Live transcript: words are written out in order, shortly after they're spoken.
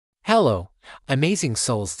Hello, amazing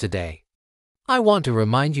souls today. I want to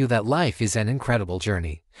remind you that life is an incredible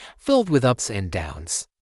journey, filled with ups and downs,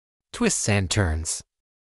 twists and turns.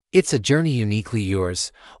 It's a journey uniquely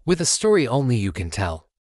yours, with a story only you can tell.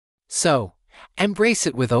 So, embrace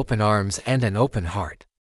it with open arms and an open heart.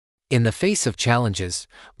 In the face of challenges,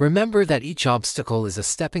 remember that each obstacle is a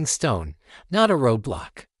stepping stone, not a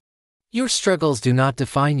roadblock. Your struggles do not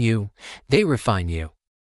define you, they refine you.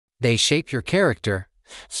 They shape your character,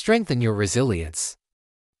 strengthen your resilience,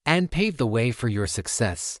 and pave the way for your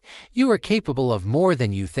success. You are capable of more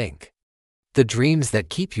than you think. The dreams that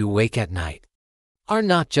keep you awake at night are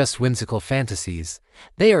not just whimsical fantasies,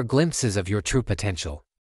 they are glimpses of your true potential.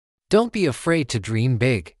 Don't be afraid to dream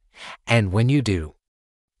big, and when you do,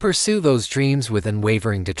 pursue those dreams with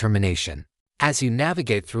unwavering determination. As you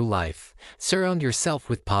navigate through life, surround yourself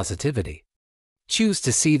with positivity. Choose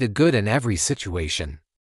to see the good in every situation,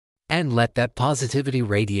 and let that positivity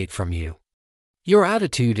radiate from you. Your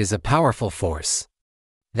attitude is a powerful force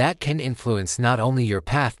that can influence not only your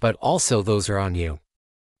path but also those around you.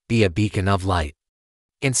 Be a beacon of light,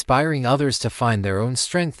 inspiring others to find their own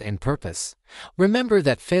strength and purpose. Remember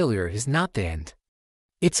that failure is not the end.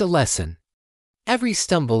 It's a lesson. Every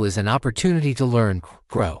stumble is an opportunity to learn,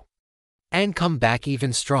 grow, and come back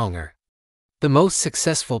even stronger. The most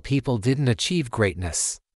successful people didn't achieve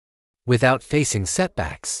greatness without facing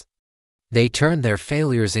setbacks. They turned their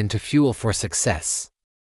failures into fuel for success.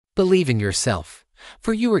 Believe in yourself,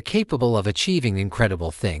 for you are capable of achieving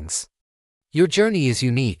incredible things. Your journey is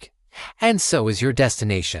unique, and so is your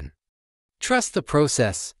destination. Trust the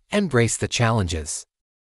process, embrace the challenges,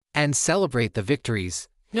 and celebrate the victories,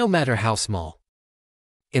 no matter how small.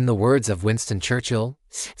 In the words of Winston Churchill,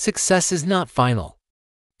 success is not final.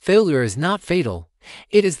 Failure is not fatal.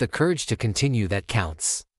 It is the courage to continue that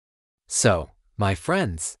counts. So, my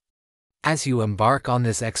friends, as you embark on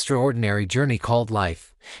this extraordinary journey called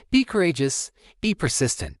life, be courageous, be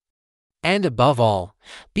persistent, and above all,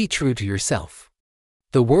 be true to yourself.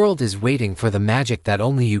 The world is waiting for the magic that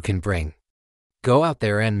only you can bring. Go out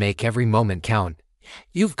there and make every moment count.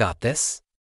 You've got this.